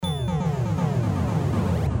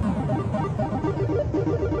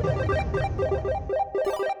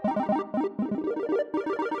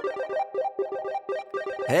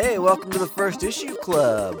Hey, welcome to the First Issue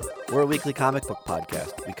Club. We're a weekly comic book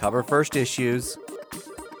podcast. We cover first issues,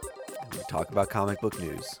 and we talk about comic book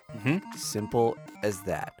news. Simple as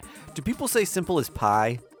that. Do people say simple as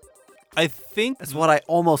pie? I think That's what I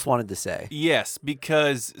almost wanted to say. yes,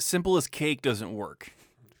 because simple as cake doesn't work.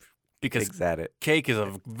 Because Pigs at it. cake is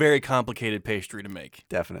a very complicated pastry to make.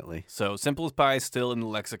 Definitely. So simple as pie is still in the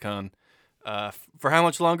lexicon. For how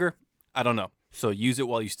much longer? I don't know. So use it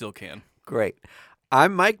while you still can. Great.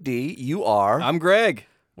 I'm Mike D. You are. I'm Greg.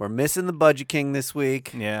 We're missing the Budget King this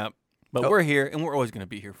week. Yeah, but Oh. we're here, and we're always going to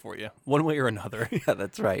be here for you, one way or another. Yeah,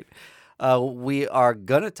 that's right. We are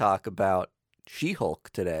going to talk about She-Hulk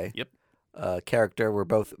today. Yep. A character we're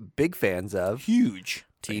both big fans of. Huge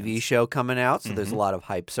TV show coming out, so there's a lot of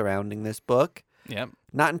hype surrounding this book. Yep.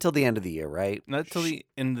 Not until the end of the year, right? Not till the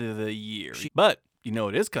end of the year. But you know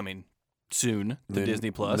it is coming soon to Disney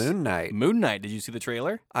Plus. Moon Knight. Moon Knight. Did you see the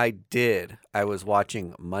trailer? I did. I was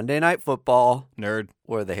watching Monday Night Football, Nerd.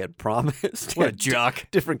 where they had promised. What a jock.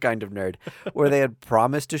 Different kind of nerd. Where they had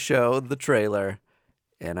promised to show the trailer,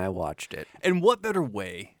 and I watched it. And what better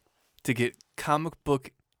way to get comic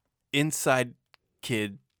book inside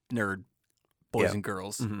kid nerd boys Yeah. and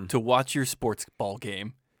girls Mhm. to watch your sports ball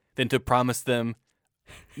game than to promise them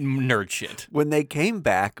nerd shit? When they came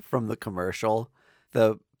back from the commercial,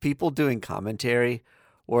 the people doing commentary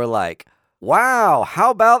were like, wow,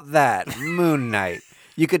 how about that? Moon Knight.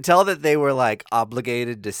 You could tell that they were like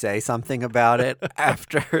obligated to say something about it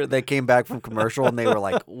after they came back from commercial, and they were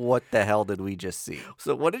like, what the hell did we just see?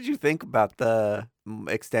 So what did you think about the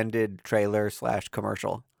extended trailer /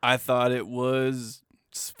 commercial? I thought it was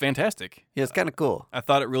fantastic. Yeah, it's kind of cool. I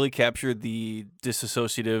thought it really captured the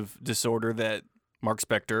dissociative disorder that Mark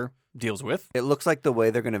Spector deals with. It looks like the way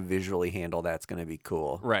they're going to visually handle that's going to be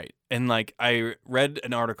cool. Right. And like I read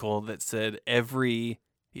an article that said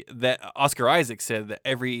that Oscar Isaac said that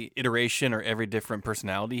every iteration or every different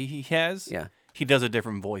personality he has, Yeah. he does a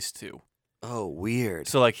different voice too. Oh, weird.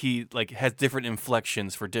 So like he has different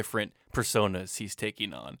inflections for different personas he's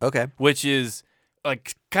taking on, Okay. which is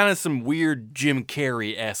like kind of some weird Jim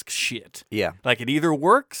Carrey-esque shit. Yeah. Like it either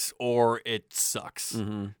works or it sucks.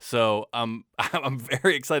 Mm-hmm. So I'm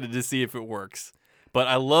very excited to see if it works. But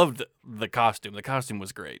I loved the costume. The costume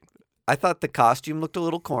was great. I thought the costume looked a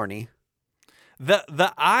little corny.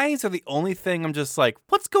 The eyes are the only thing I'm just like,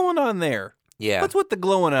 what's going on there? Yeah. What's with the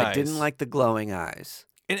glowing eyes? I didn't like the glowing eyes.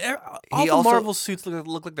 And all He the also- Marvel suits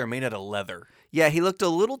look like they're made out of leather. Yeah, he looked a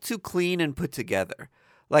little too clean and put together.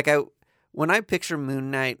 Like when I picture Moon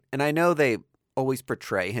Knight, and I know they always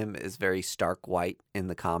portray him as very stark white in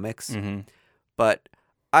the comics, Mm-hmm. but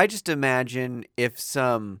I just imagine if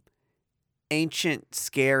some ancient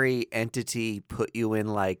scary entity put you in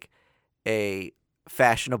like a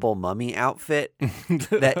fashionable mummy outfit,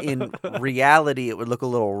 that in reality it would look a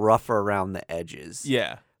little rougher around the edges.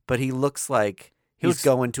 Yeah. But he looks like He he's looks-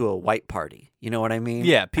 going to a white party. You know what I mean?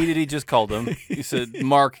 Yeah, P. Diddy just called him. He said,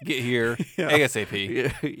 Mark, get here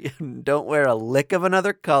ASAP. Don't wear a lick of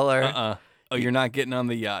another color. Oh, you're not getting on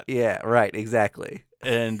the yacht. Yeah, right, exactly.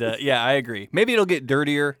 And yeah, I agree. Maybe it'll get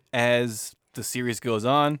dirtier as the series goes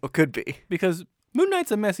on Well, could be. because Moon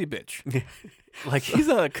Knight's a messy bitch. Like, he's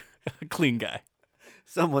not a clean guy.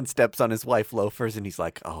 Someone steps on his wife loafers and he's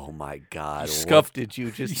like, oh my God, You what scuffed- did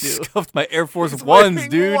you just You do? scuffed my Air Force He's Ones, wearing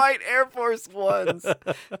dude. White Air Force Ones.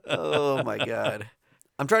 Oh my God.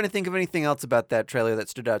 I'm trying to think of anything else about that trailer that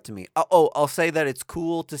stood out to me. Oh, I'll say that it's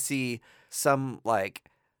cool to see some like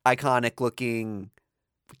iconic looking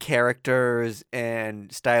characters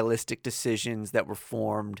and stylistic decisions that were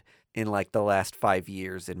formed in like the last 5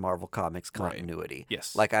 years in Marvel Comics Right. continuity.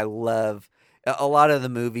 Yes. Like I love a lot of the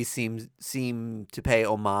movies seem to pay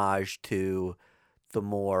homage to the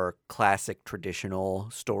more classic traditional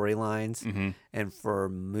storylines. Mm-hmm. And for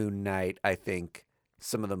Moon Knight, I think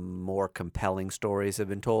some of the more compelling stories have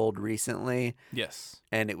been told recently. Yes.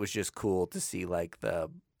 And it was just cool to see like the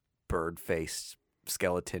bird-faced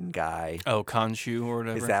skeleton guy. Oh, Khonshu or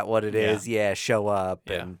whatever. Is that what it Yeah. is? Yeah, show up.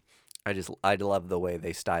 Yeah. And I love the way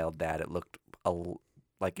they styled that. It looked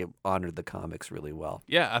like it honored the comics really well.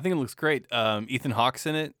 Yeah, I think it looks great. Ethan Hawke's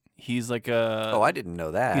in it. He's like a Oh, I didn't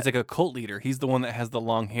know that. he's like a cult leader. He's the one that has the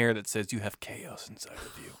long hair that says you have chaos inside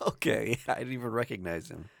of you. Okay, I didn't even recognize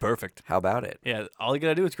him. Perfect. How about it? Yeah, all you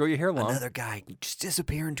gotta do is grow your hair long. Another guy just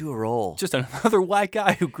disappear into a role. Just another white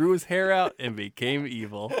guy who grew his hair out and became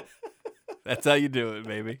evil. That's how you do it,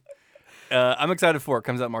 baby. I'm excited for it.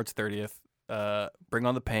 Comes out March 30th. Bring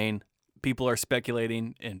on the pain. People are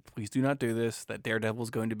speculating, and please do not do this, that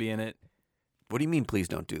Daredevil's going to be in it. What do you mean? Please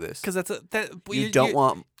don't do this. Because You don't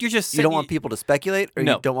want you're just you don't setting- want people to speculate, or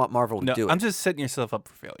No. you don't want Marvel to No, do it. I'm just setting yourself up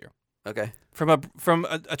for failure. Okay. From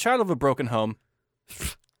a child of a broken home,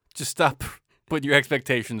 just stop putting your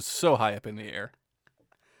expectations so high up in the air.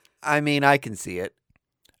 I mean, I can see it.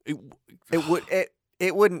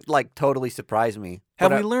 It wouldn't like totally surprise me. Have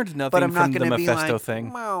but we learned but nothing I'm not from the going to be Mephisto like,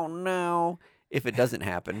 thing? oh no, if it doesn't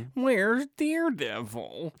happen. Where's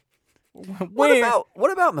Daredevil?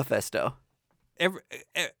 What about Mephisto?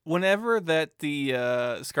 Whenever that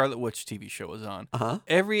the Scarlet Witch TV show was on,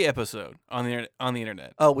 every episode on the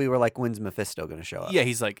internet. Oh, we were like, when's Mephisto going to show up? Yeah,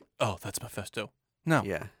 he's like, oh, that's Mephisto. No,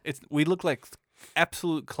 Yeah. we look like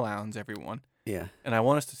absolute clowns, everyone. Yeah. And I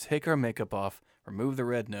want us to take our makeup off, remove the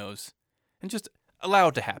red nose, and just allow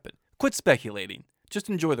it to happen. Quit speculating. Just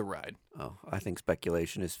enjoy the ride. Oh, I think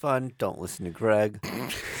speculation is fun. Don't listen to Greg.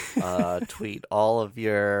 Tweet all of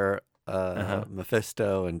your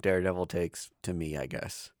Mephisto and Daredevil takes to me, I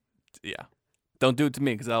guess. Yeah. Don't do it to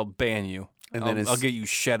me because I'll ban you. And I'll get you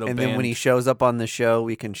shadow And banned. then when he shows up on the show,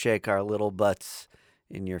 we can shake our little butts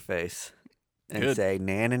in your face and Good. say,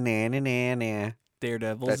 na na na na na na.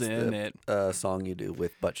 Daredevil's That's in the it. Song you do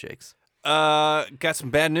with butt shakes. Got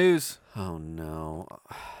some bad news. Oh, no.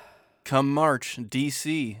 Come March,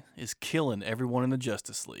 DC is killing everyone in the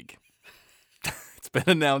Justice League. It's been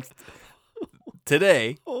announced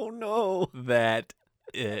today Oh, no. that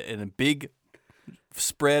in a big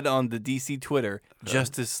spread on the DC Twitter,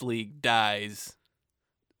 Justice League dies,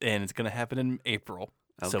 and it's going to happen in April.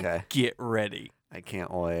 So Okay. get ready. I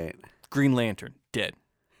can't wait. Green Lantern, dead.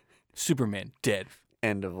 Superman, dead.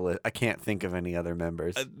 End of list. I can't think of any other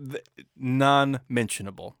members.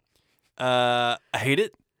 Non-mentionable. I hate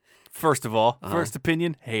it. First of all, first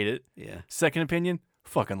opinion, hate it. Yeah. Second opinion,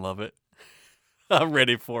 fucking love it. I'm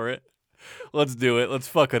ready for it. Let's do it. Let's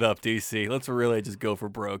fuck it up, DC. Let's really just go for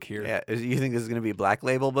broke here. Yeah. You think this is going to be a Black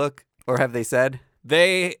Label book? Or have they said?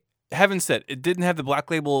 They haven't said. It didn't have the Black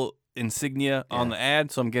Label insignia on the ad,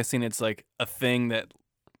 so I'm guessing it's like a thing that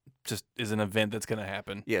just is an event that's going to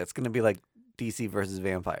happen. Yeah, it's going to be like DC versus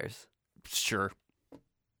vampires. Sure.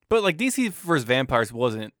 But like DC vs. Vampires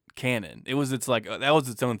wasn't canon. It was that was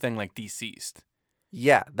its own thing, like Deceased.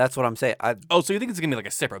 Yeah, that's what I'm saying. So you think it's gonna be like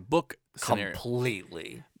a separate book scenario?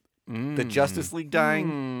 Completely. The Justice League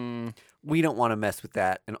dying, we don't want to mess with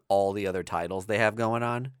that and all the other titles they have going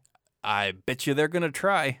on. I bet you they're gonna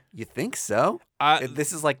try. You think so?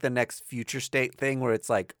 This is like the next future state thing where it's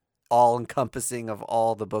like all encompassing of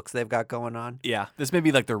all the books they've got going on. Yeah, this may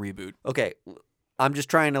be like the reboot. Okay, I'm just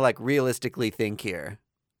trying to like realistically think here.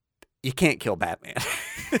 You can't kill Batman.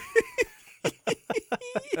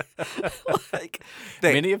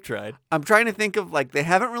 Many have tried. I'm trying to think of like they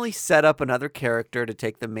haven't really set up another character to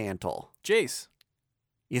take the mantle. Jace.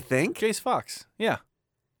 You think? Jace Fox. Yeah.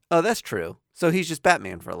 Oh, that's true. So he's just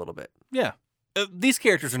Batman for a little bit. Yeah. These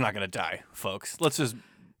characters are not going to die, folks. Let's just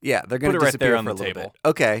they're going to put it right disappear there on for a the little table. bit.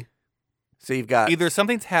 Okay. So you've got either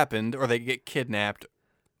something's happened or they get kidnapped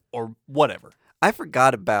or whatever. I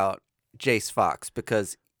forgot about Jace Fox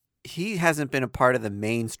because he hasn't been a part of the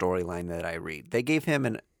main storyline that I read. They gave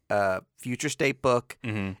him a future state book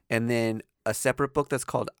and then a separate book that's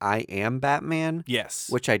called I Am Batman. Yes.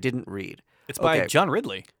 Which I didn't read. It's by John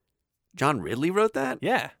Ridley. John Ridley wrote that?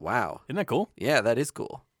 Yeah. Wow. Isn't that cool? Yeah, that is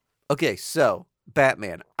cool. Okay, so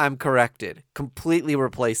Batman, I'm corrected. Completely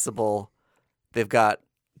replaceable. They've got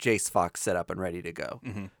Jace Fox set up and ready to go.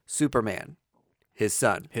 Superman, his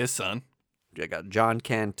son. I got John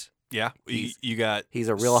Kent. Yeah, you got... He's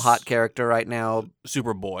a real hot character right now.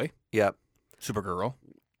 Superboy. Yep. Supergirl.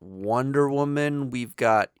 Wonder Woman, we've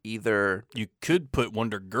got either... You could put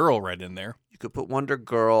Wonder Girl right in there. You could put Wonder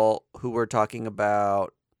Girl, who we're talking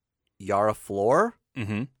about. Yara Flor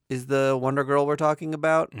is the Wonder Girl we're talking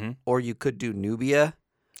about. Or you could do Nubia.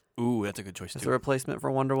 Ooh, that's a good choice, as too. a replacement for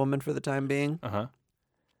Wonder Woman for the time being.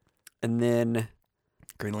 And then...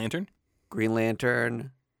 Green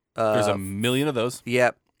Lantern. There's a million of those.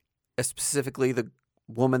 Yep. Specifically the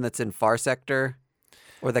woman that's in Far Sector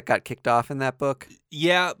or that got kicked off in that book.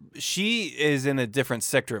 Yeah, she is in a different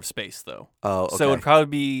sector of space, though. Oh, okay. So it'd probably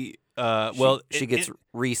be, she gets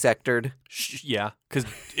resectored. Yeah, because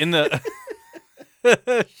in the...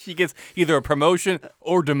 she gets either a promotion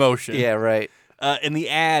or demotion. Yeah, right. In the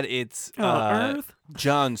ad, it's Earth?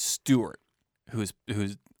 John Stewart who's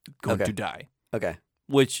going to die. Okay.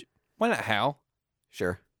 Which, why not Hal?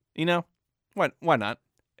 Sure. You know? Why not?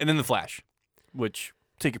 And then the Flash, which,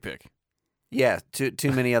 take your pick. Yeah,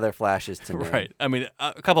 too many other Flashes to name. Right. I mean,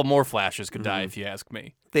 a couple more Flashes could die if you ask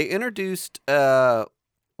me. They introduced,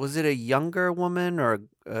 was it a younger woman or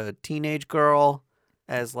a teenage girl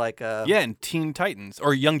as like a... Yeah, in Teen Titans,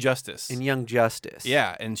 or Young Justice. In Young Justice.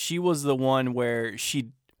 Yeah, and she was the one where she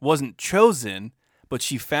wasn't chosen, but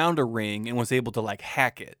she found a ring and was able to, like,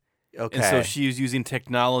 hack it. Okay. And so she was using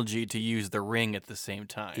technology to use the ring at the same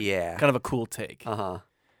time. Yeah. Kind of a cool take.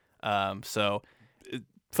 So,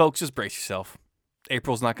 folks, just brace yourself.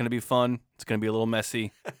 April's not going to be fun. It's going to be a little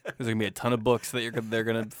messy. There's going to be a ton of books that they're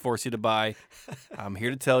going to force you to buy. I'm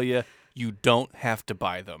here to tell you, you don't have to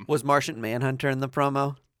buy them. Was Martian Manhunter in the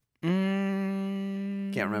promo?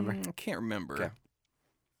 Can't remember. I can't remember. Okay.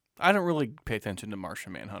 I don't really pay attention to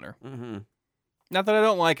Martian Manhunter. Mm-hmm. Not that I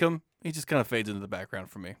don't like him. He just kind of fades into the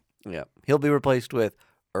background for me. Yeah. He'll be replaced with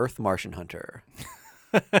Earth Martian Hunter.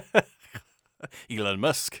 Elon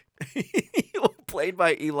Musk. Played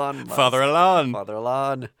by Elon Musk. Father Elon. Father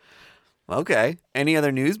Elon. Okay. Any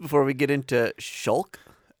other news before we get into Shulk?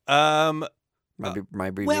 My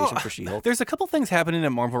abbreviation for She-Hulk. There's a couple things happening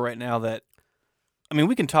at Marvel right now that, I mean,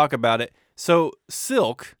 we can talk about it. So,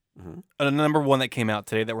 Silk, number one that came out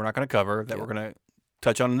today that we're not going to cover, that we're going to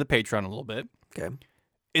touch on in the Patreon a little bit. Okay.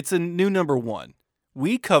 It's a new number one.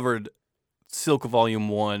 We covered Silk Volume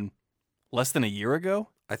 1 less than a year ago.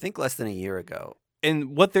 I think less than a year ago.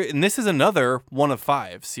 And this is another 1 of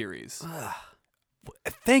 5 series.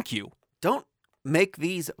 Thank you. Don't make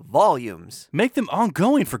these volumes. Make them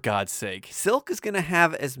ongoing, for God's sake. Silk is going to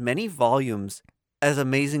have as many volumes as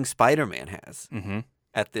Amazing Spider-Man has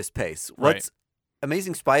at this pace. Right.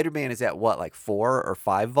 Amazing Spider-Man is at what, like 4 or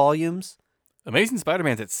 5 volumes? Amazing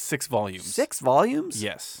Spider-Man's at 6 volumes. 6 volumes?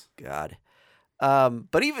 Yes. God.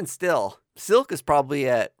 But even still, Silk is probably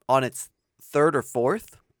on its 3rd or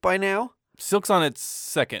 4th by now. Silk's on its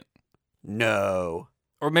 2nd. No.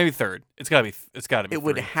 Or maybe 3rd. It's gotta be. It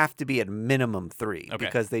would have to be at minimum 3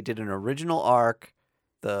 because they did an original arc,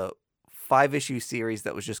 the 5-issue series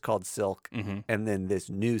that was just called Silk, and then this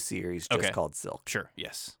new series just called Silk. Sure.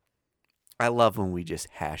 Yes. I love when we just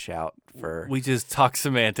hash out for we just talk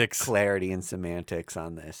semantics, clarity and semantics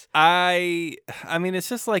on this. I mean, it's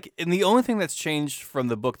just like, and the only thing that's changed from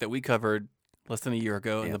the book that we covered less than a year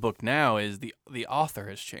ago and the book now is the author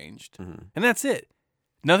has changed, and that's it.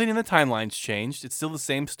 Nothing in the timeline's changed. It's still the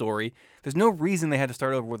same story. There's no reason they had to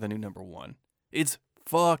start over with a new number one. It's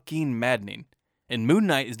fucking maddening. And Moon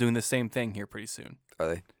Knight is doing the same thing here pretty soon. Are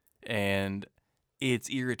they? And it's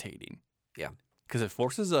irritating. Yeah. Because it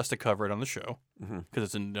forces us to cover it on the show.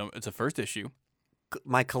 Because it's a first issue.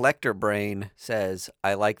 My collector brain says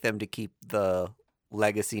I like them to keep the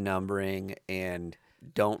legacy numbering and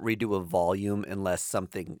don't redo a volume unless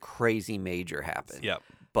something crazy major happens. Yep.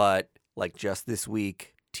 But like just this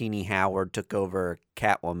week, Teenie Howard took over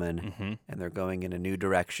Catwoman, and they're going in a new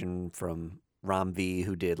direction from Ram V,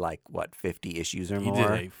 who did 50 issues or more. He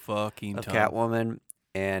did a fucking of ton. Catwoman,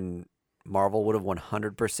 and Marvel would have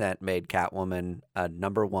 100% made Catwoman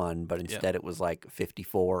number one, but instead it was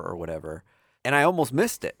 54 or whatever. And I almost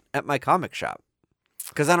missed it at my comic shop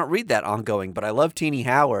because I don't read that ongoing, but I love Teenie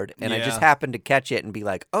Howard, and I just happened to catch it and be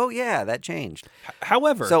like, oh yeah, that changed.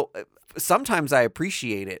 However, so sometimes I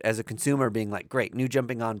appreciate it as a consumer being like, great, new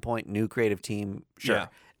jumping on point, new creative team, sure. Yeah.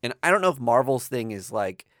 And I don't know if Marvel's thing is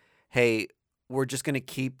like, hey, we're just going to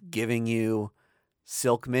keep giving you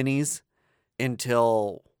Silk minis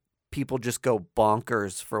until people just go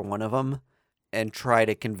bonkers for one of them and try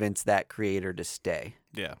to convince that creator to stay.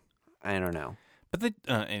 Yeah. I don't know. But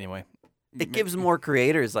anyway. It gives more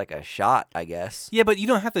creators a shot, I guess. Yeah, but you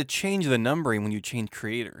don't have to change the numbering when you change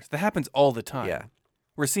creators. That happens all the time. Yeah.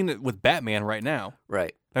 We're seeing it with Batman right now.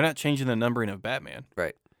 Right. They're not changing the numbering of Batman.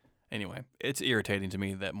 Right. Anyway, it's irritating to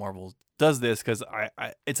me that Marvel does this because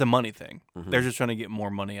it's a money thing. They're just trying to get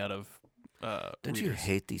more money out of Don't readers. you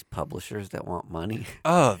hate these publishers that want money?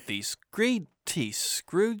 Oh, these greedy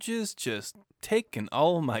Scrooges just taking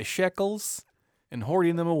all my shekels and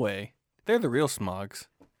hoarding them away. They're the real smogs,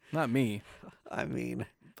 not me. I mean,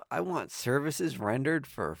 I want services rendered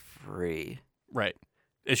for free. Right.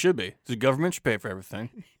 It should be. The government should pay for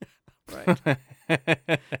everything. Right.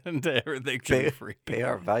 And everything should be free. Pay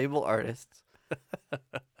our valuable artists.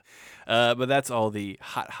 But that's all the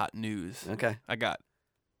hot news Okay. I got.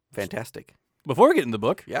 Fantastic. Before we get in the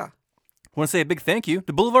book, Yeah. I want to say a big thank you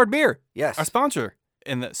to Boulevard Beer, Yes. our sponsor,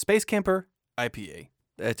 and the Space Camper IPA.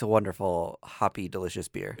 It's a wonderful, hoppy, delicious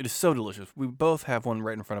beer. It is so delicious. We both have one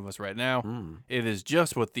right in front of us right now. Mm. It is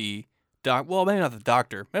just what the well, maybe not the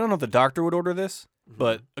doctor. I don't know if the doctor would order this,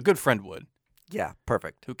 but a good friend would, Yeah,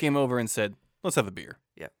 perfect. who came over and said, let's have a beer.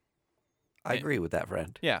 I agree with that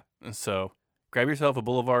friend. Yeah. And so grab yourself a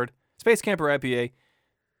Boulevard Space Camper IPA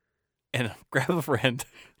and grab a friend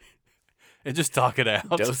and just talk it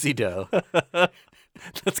out. Do-si-do.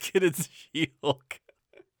 Let's get into She-Hulk.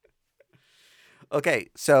 Okay,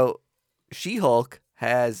 so She-Hulk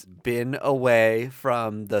has been away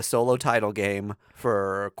from the solo title game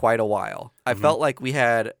for quite a while. I felt like we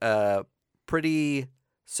had a pretty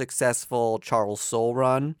successful Charles Soule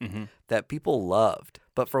run Mm-hmm. that people loved.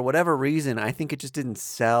 But for whatever reason, I think it just didn't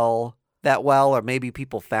sell that well, or maybe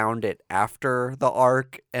people found it after the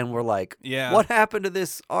arc and were like, Yeah. what happened to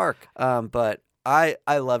this arc? But I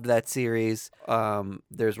loved that series.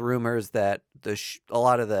 There's rumors that a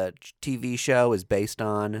lot of the TV show is based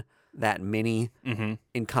on that mini Mm-hmm.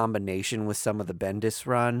 in combination with some of the Bendis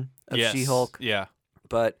run of Yes. She-Hulk. Yeah.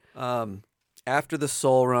 But after the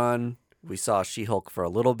Soul run, we saw She-Hulk for a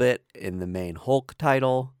little bit in the main Hulk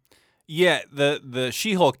title. Yeah. The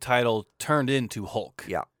She-Hulk title turned into Hulk.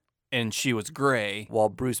 Yeah. And she was gray. While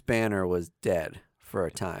Bruce Banner was dead for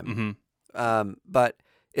a time. Mm-hmm. But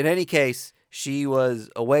in any case, she was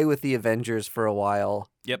away with the Avengers for a while.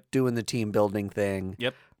 Yep. Doing the team building thing.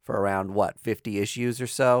 Yep. For around, 50 issues or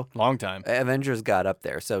so. Long time. Avengers got up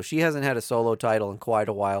there. So she hasn't had a solo title in quite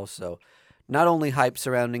a while. So not only hype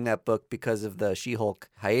surrounding that book because of the She-Hulk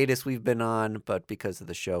hiatus we've been on, but because of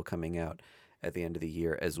the show coming out at the end of the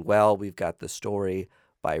year as well. We've got the story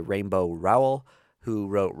by Rainbow Rowell, who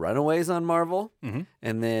wrote Runaways on Marvel. Mm-hmm.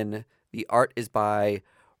 And then the art is by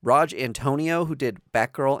Raj Antonio, who did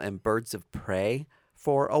Batgirl and Birds of Prey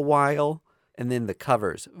for a while. And then the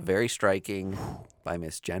covers, very striking, by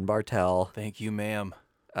Miss Jen Bartel. Thank you, ma'am.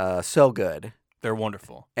 So good. They're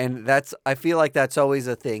wonderful. And I feel like that's always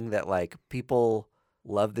a thing that, like, people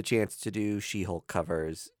love the chance to do She-Hulk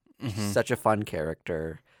covers. Mm-hmm. Such a fun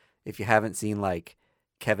character. If you haven't seen, like,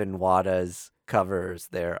 Kevin Wada's covers,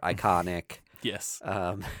 they're iconic. Yes.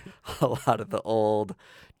 A lot of the old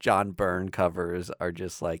John Byrne covers are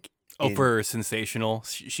just, like, For sensational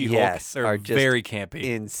She-Hulk. Yes, They're are just very campy.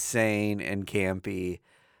 insane and campy.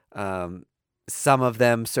 Some of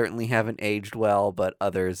them certainly haven't aged well, but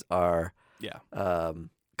others are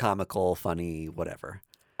comical, funny, whatever.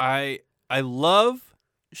 I love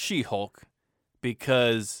She-Hulk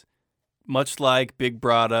because much like Big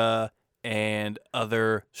Brada and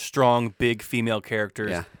other strong, big female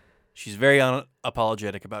characters, Yeah. she's very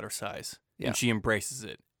unapologetic about her size, Yeah. and she embraces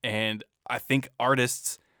it. And I think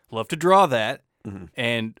artists love to draw that, Mhm.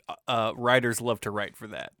 and writers love to write for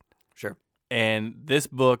that. Sure. And this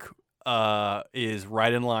book is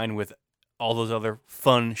right in line with all those other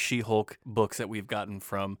fun She-Hulk books that we've gotten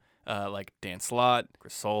from like Dan Slott,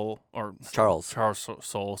 Chris Charles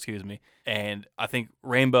Soule, excuse me. And I think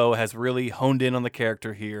Rainbow has really honed in on the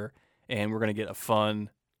character here, and we're gonna get a fun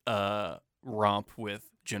romp with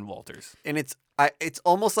Jen Walters. And it's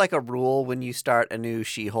almost like a rule when you start a new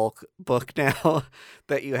She-Hulk book now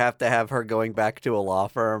that you have to have her going back to a law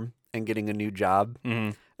firm and getting a new job.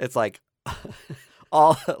 Mm-hmm. It's like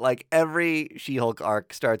every She-Hulk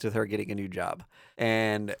arc starts with her getting a new job.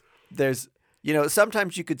 And there's,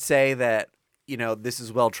 sometimes you could say that, this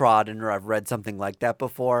is well trodden, or I've read something like that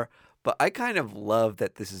before, but I kind of love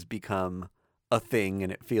that this has become a thing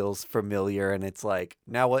and it feels familiar, and it's like,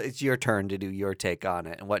 now it's your turn to do your take on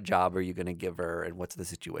it, and what job are you going to give her, and what's the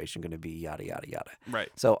situation going to be, yada, yada, yada. Right.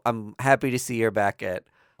 So I'm happy to see her back at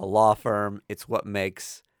a law firm. It's what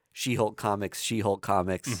makes She-Hulk Comics,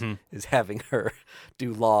 Mm-hmm. is having her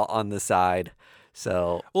do law on the side.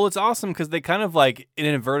 So, Well, it's awesome because they kind of like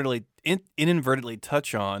inadvertently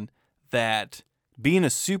touch on that being a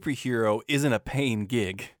superhero isn't a paying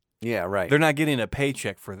gig. yeah, right. They're not getting a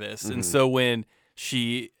paycheck for this. And Mhm. so when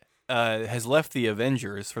she has left the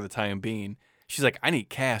Avengers for the time being, she's like, I need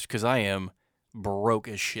cash because I am broke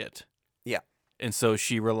as shit. Yeah. And so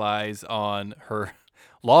she relies on her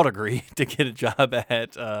law degree to get a job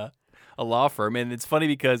at a law firm. And it's funny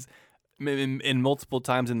because in multiple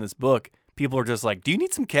times in this book, people are just like, do you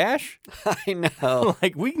need some cash? I know.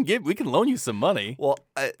 Like, we can loan you some money. Well,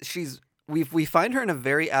 we find her in a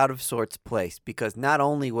very out of sorts place, because not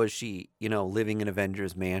only was she, living in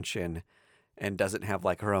Avengers Mansion and doesn't have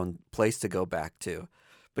like her own place to go back to,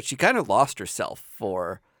 but she kind of lost herself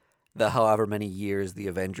for the however many years the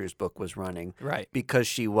Avengers book was running, Right. because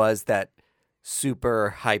she was that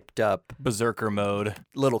super hyped up Berserker mode.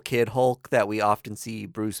 little kid Hulk that we often see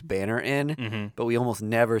Bruce Banner in, Mm-hmm. but we almost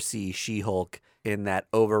never see She-Hulk in that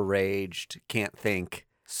overraged, can't think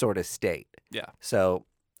sort of state. Yeah. So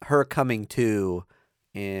her coming to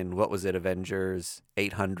in, what was it, Avengers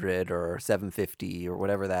 800 or 750 or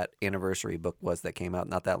whatever that anniversary book was that came out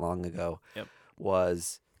not that long ago, Yep.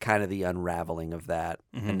 was kind of the unraveling of that.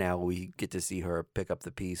 Mhm. And now we get to see her pick up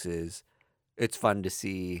the pieces. It's fun to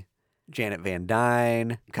see Janet Van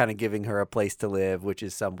Dyne kind of giving her a place to live, which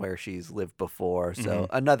is somewhere she's lived before. So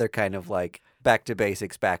another kind of like back to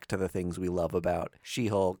basics, back to the things we love about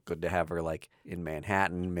She-Hulk. Good to have her like in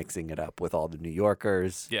Manhattan, mixing it up with all the New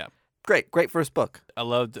Yorkers. Yeah. Great first book. I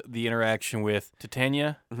loved the interaction with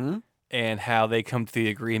Titania Mm-hmm. and how they come to the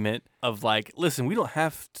agreement of like, listen, we don't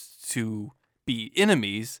have to be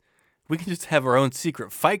enemies. We can just have our own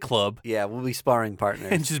secret fight club Yeah, we'll be sparring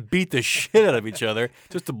partners. and just beat the shit out of each other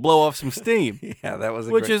just to blow off some steam. Yeah, that was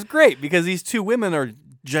Which is great because these two women are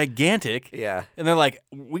gigantic. Yeah. And they're like,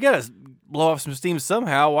 we got to blow off some steam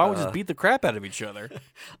somehow. Why don't we just beat the crap out of each other?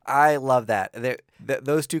 I love that.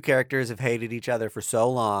 Those two characters have hated each other for so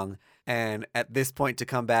long. And at this point, to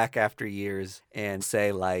come back after years and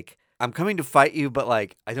say, like, I'm coming to fight you, but,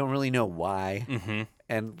 like, I don't really know why. Mm-hmm.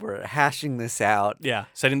 And we're hashing this out. Yeah,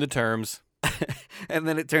 setting the terms. And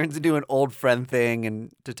then it turns into an old friend thing.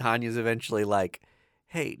 And Titania's eventually like,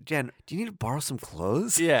 hey, Jen, do you need to borrow some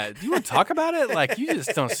clothes? Yeah, do you want to talk about it? Like, you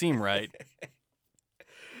just don't seem right.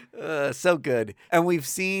 So good. And we've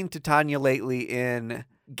seen Titania lately in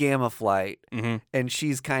Gamma Flight. Mm-hmm. And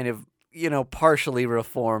she's kind of, partially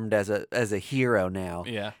reformed as a hero now.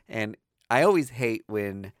 Yeah. And I always hate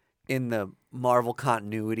when in the Marvel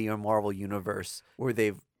continuity or Marvel universe where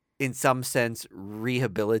they've, in some sense,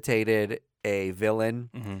 rehabilitated a villain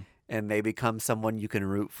Mm-hmm. and they become someone you can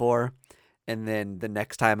root for. And then the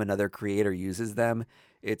next time another creator uses them,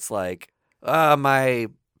 it's like, my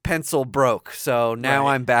pencil broke. So now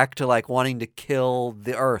Right. I'm back to like wanting to kill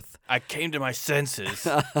the Earth. I came to my senses.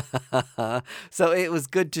 So it was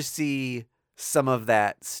good to see some of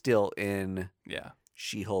that still in Yeah.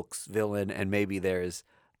 She-Hulk's villain, and maybe there's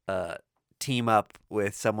a team up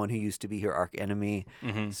with someone who used to be her arch enemy.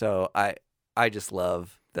 Mm-hmm. So I just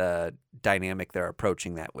love the dynamic they're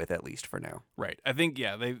approaching that with, at least for now. Right. I think,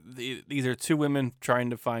 yeah, these are two women trying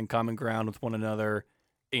to find common ground with one another.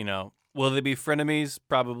 Will they be frenemies?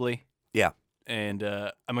 Probably. Yeah. And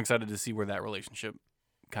I'm excited to see where that relationship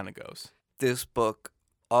kind of goes. This book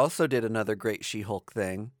also did another great She-Hulk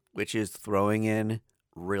thing, which is throwing in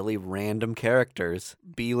really random characters,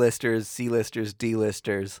 B-listers, C-listers,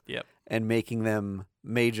 D-listers, Yep. and making them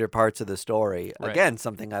major parts of the story. Right. Again,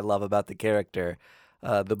 something I love about the character.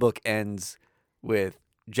 The book ends with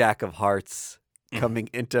Jack of Hearts coming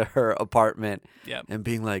into her apartment Yep. and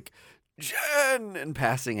being like, Jen, and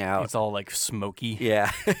passing out. It's all like smoky.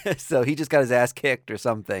 Yeah. So he just got his ass kicked or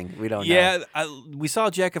something. We don't know. Yeah, we saw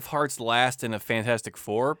Jack of Hearts last in a Fantastic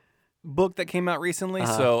Four book that came out recently,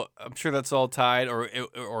 so I'm sure that's all tied, or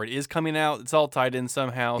it is coming out. It's all tied in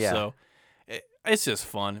somehow. Yeah. So it's just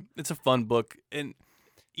fun. It's a fun book, and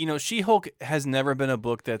She-Hulk has never been a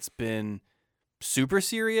book that's been super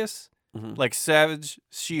serious. Mhm. Like Savage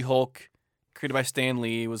She-Hulk, created by Stan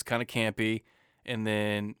Lee, was kind of campy, and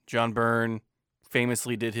then John Byrne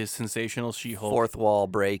famously did his sensational She-Hulk. Fourth wall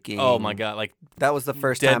breaking. Oh my god! Like That was the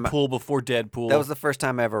first time. Deadpool before Deadpool. That was the first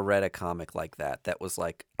time I ever read a comic like that. That was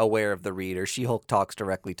like aware of the reader. She-Hulk talks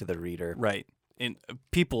directly to the reader. right, and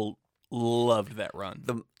people loved that run.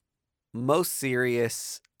 The most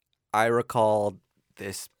serious I recall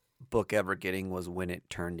this book ever getting was when it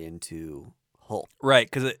turned into Hulk. Right,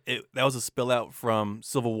 because that was a spill out from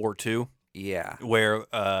Civil War II, Yeah. where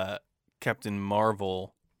Captain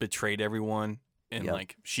Marvel betrayed everyone, and Yep.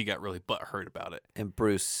 like she got really butthurt about it. And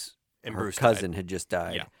Bruce, And her Bruce cousin, had just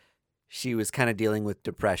died. Yeah. She was kind of dealing with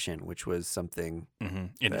depression, which was something. Mm-hmm.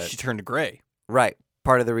 And That- she turned to gray. Right.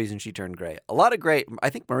 Part of the reason she turned gray. A lot of great. I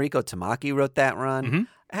think Mariko Tamaki wrote that run.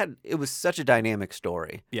 Mhm. It was such a dynamic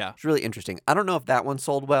story. Yeah, It's really interesting. I don't know if that one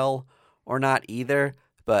sold well or not either,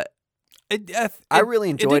 but I really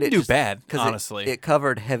enjoyed it. it. Didn't do bad, because honestly. it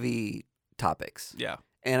covered heavy topics. Yeah,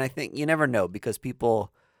 And I think you never know, because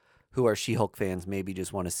people who are She-Hulk fans maybe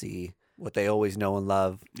just want to see what they always know and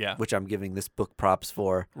love, yeah, which I'm giving this book props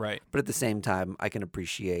for. right. But at the same time, I can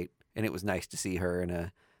appreciate, and it was nice to see her in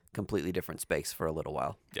a completely different space for a little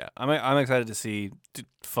while. Yeah, I'm excited to see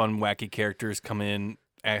fun, wacky characters come in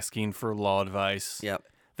asking for law advice. Yep.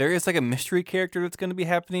 There is like a mystery character that's going to be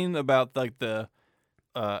happening about like the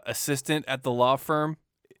assistant at the law firm.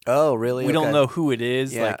 Oh, really? We don't Okay. know who it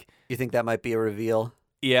is. Yeah. Like, You think that might be a reveal?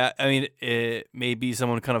 yeah, I mean, it may be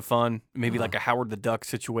someone kind of fun, maybe Uh-huh. like a Howard the Duck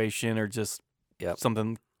situation, or just Yep.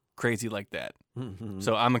 something crazy like that. Mhm.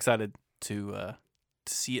 So I'm excited to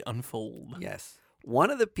see it unfold. Yes.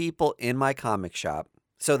 One of the people in my comic shop,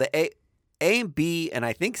 so the A and B and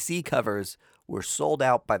I think C covers were sold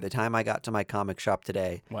out by the time I got to my comic shop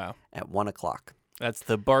today Wow, at 1:00. that's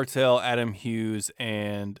the Bartel, Adam Hughes,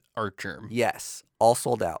 and Archer. Yes, all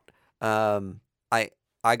sold out.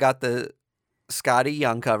 I got the Scotty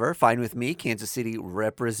Young cover, fine with me. Kansas City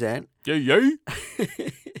represent. Yay, yay!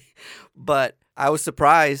 But I was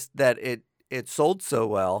surprised that it sold so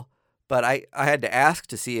well. But I had to ask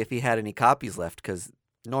to see if he had any copies left, because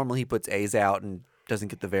normally he puts A's out and doesn't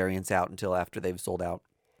get the variants out until after they've sold out.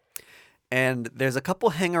 And there's a couple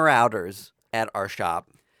hanger-outers at our shop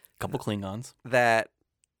Couple Klingons. that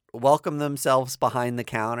welcome themselves behind the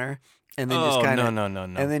counter and then just kind of no.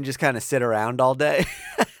 and then just kind of sit around all day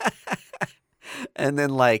and then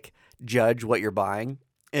like judge what you're buying.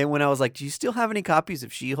 And when I was like, do you still have any copies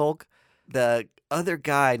of She-Hulk? The other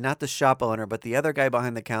guy, not the shop owner, but the other guy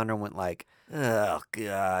behind the counter went like, oh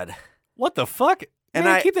God. What the fuck? And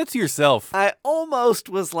Man, I- keep that to yourself. I almost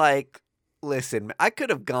was like, listen, I could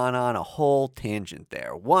have gone on a whole tangent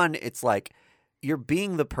there. One, it's like you're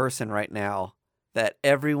being the person right now that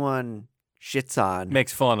everyone shits on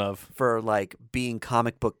Makes fun of. for like being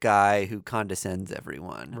comic book guy who condescends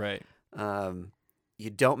everyone. Right. You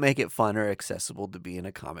don't make it fun or accessible to be in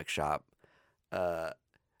a comic shop.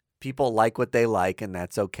 People like what they like, and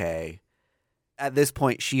that's okay. At this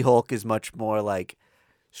point, She-Hulk is much more like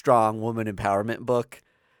strong woman empowerment book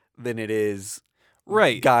than it is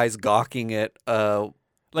Right. guys gawking at a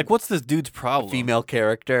Like, what's this dude's problem? female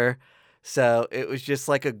character. So it was just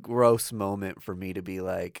like a gross moment for me to be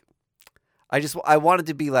like, I wanted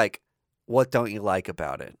to be like, what don't you like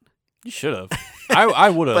about it? You should have. I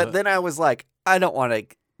would have. But then I was like, I don't want to.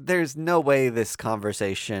 There's no way this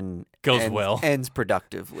conversation Goes well. ends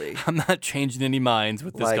productively. I'm not changing any minds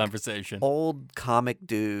with this Like, conversation. Old comic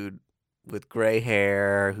dude with gray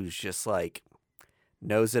hair who's just like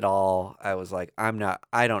knows it all. I was like, I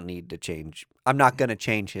don't need to change. I'm not going to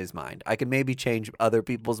change his mind. I can maybe change other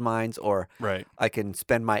people's minds, or Right. I can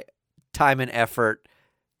spend my time and effort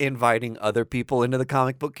inviting other people into the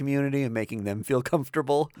comic book community and making them feel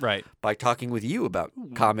comfortable Right. by talking with you about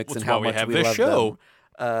comics That's and how why we much have we this love show.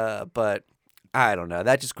 them. But I don't know.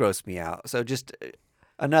 That just grossed me out. So just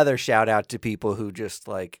another shout out to people who just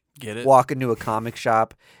like Get it? walk into a comic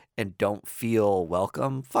shop and don't feel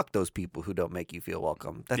welcome. Fuck those people who don't make you feel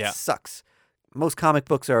welcome. That Yeah. sucks. Most comic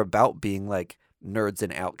books are about being like nerds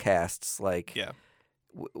and outcasts. Like, Yeah.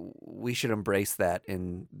 we should embrace that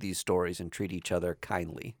in these stories and treat each other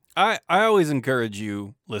kindly. I always encourage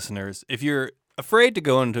you, listeners, if you're afraid to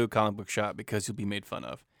go into a comic book shop because you'll be made fun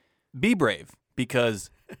of, be brave, because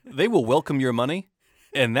they will welcome your money,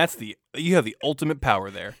 and you have the ultimate power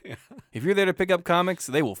there. If you're there to pick up comics,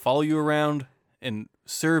 they will follow you around and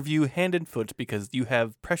serve you hand and foot because you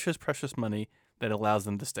have precious, precious money that allows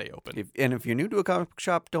them to stay open. If you're new to a comic book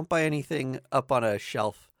shop, don't buy anything up on a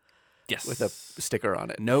shelf Yes. with a sticker on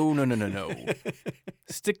it. No.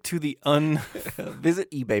 Stick to the Visit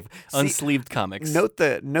eBay. unsleeved comics. Note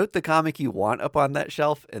the comic you want up on that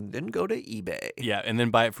shelf, and then go to eBay. Yeah, and then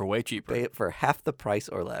buy it for way cheaper. Pay it for half the price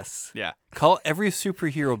or less. Yeah. Call every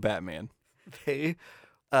superhero Batman.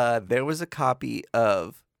 There was a copy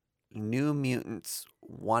of New Mutants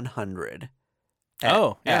 100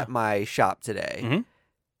 at my shop today Mhm.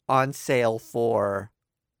 on sale for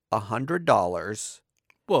 $100,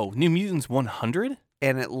 Whoa, New Mutants 100?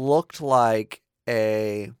 and it looked like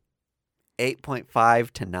a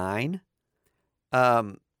 8.5 to 9.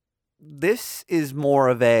 This is more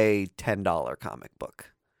of a $10 comic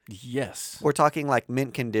book. Yes. We're talking like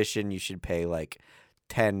mint condition. You should pay like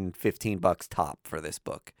 $10-15 top for this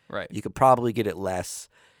book. Right. You could probably get it less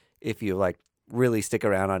if you like really stick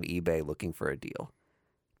around on eBay looking for a deal.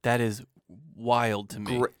 That is wild to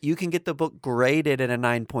me. You can get the book graded at a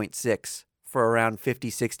 9.6 for around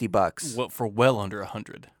 $50-60. Well, for well under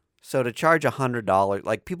 100. So to charge $100,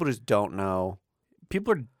 like people just don't know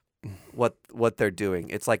People are what they're doing.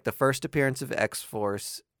 It's like the first appearance of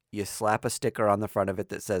X-Force. You slap a sticker on the front of it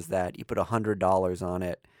that says that. You put $100 on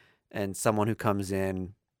it, and someone who comes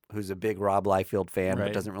in who's a big Rob Liefeld fan but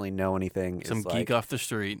Right. doesn't really know anything some is geek like, off the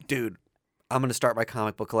street. dude, I'm going to start my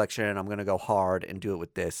comic book collection, and I'm going to go hard and do it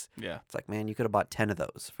with this. Yeah. It's like, man, you could have bought 10 of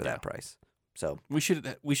those for Yeah. that price. So We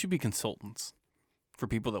should be consultants for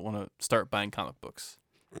people that want to start buying comic books.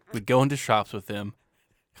 We go into shops with them,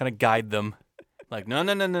 kind of guide them. Like, no.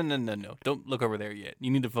 Don't look over there yet.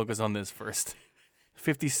 You need to focus on this first.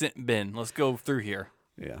 50-cent bin. Let's go through here.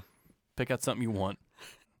 yeah. Pick out something you want.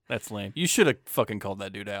 That's lame. You should have fucking called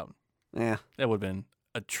that dude out. Yeah. That would have been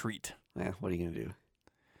a treat Yeah. What are you going to do?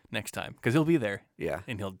 next time because he'll be there Yeah.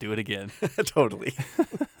 and he'll do it again. Totally.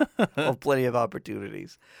 Well, plenty of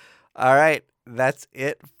opportunities. All right. That's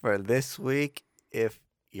it for this week. If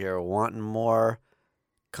you're wanting more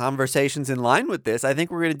conversations in line with this, I think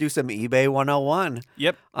we're going to do some eBay 101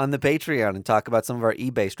 Yep. on the Patreon and talk about some of our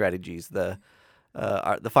eBay strategies. The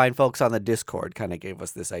fine folks on the Discord kind of gave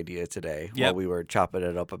us this idea today while Yep. we were chopping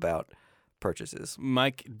it up about purchases.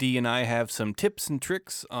 Mike D and I have some tips and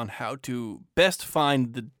tricks on how to best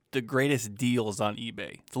find the greatest deals on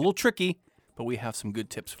eBay. It's a little tricky, but we have some good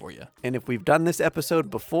tips for you. And if we've done this episode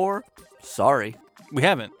before, sorry. We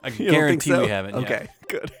haven't. I You don't think guarantee so? we haven't. Okay, yet,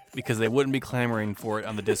 good. because they wouldn't be clamoring for it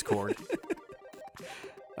on the Discord.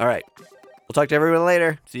 All right. We'll talk to everyone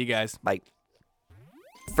later. See you guys. Bye.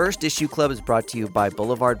 First Issue Club is brought to you by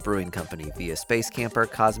Boulevard Brewing Company via Space Camper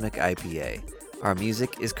Cosmic IPA. Our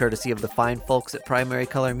music is courtesy of the fine folks at Primary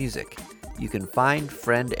Color Music. You can find,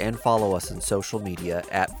 friend, and follow us on social media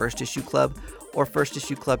at First Issue Club or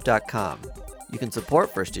firstissueclub.com. You can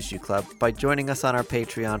support First Issue Club by joining us on our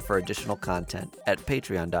Patreon for additional content at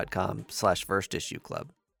patreon.com/firstissueclub.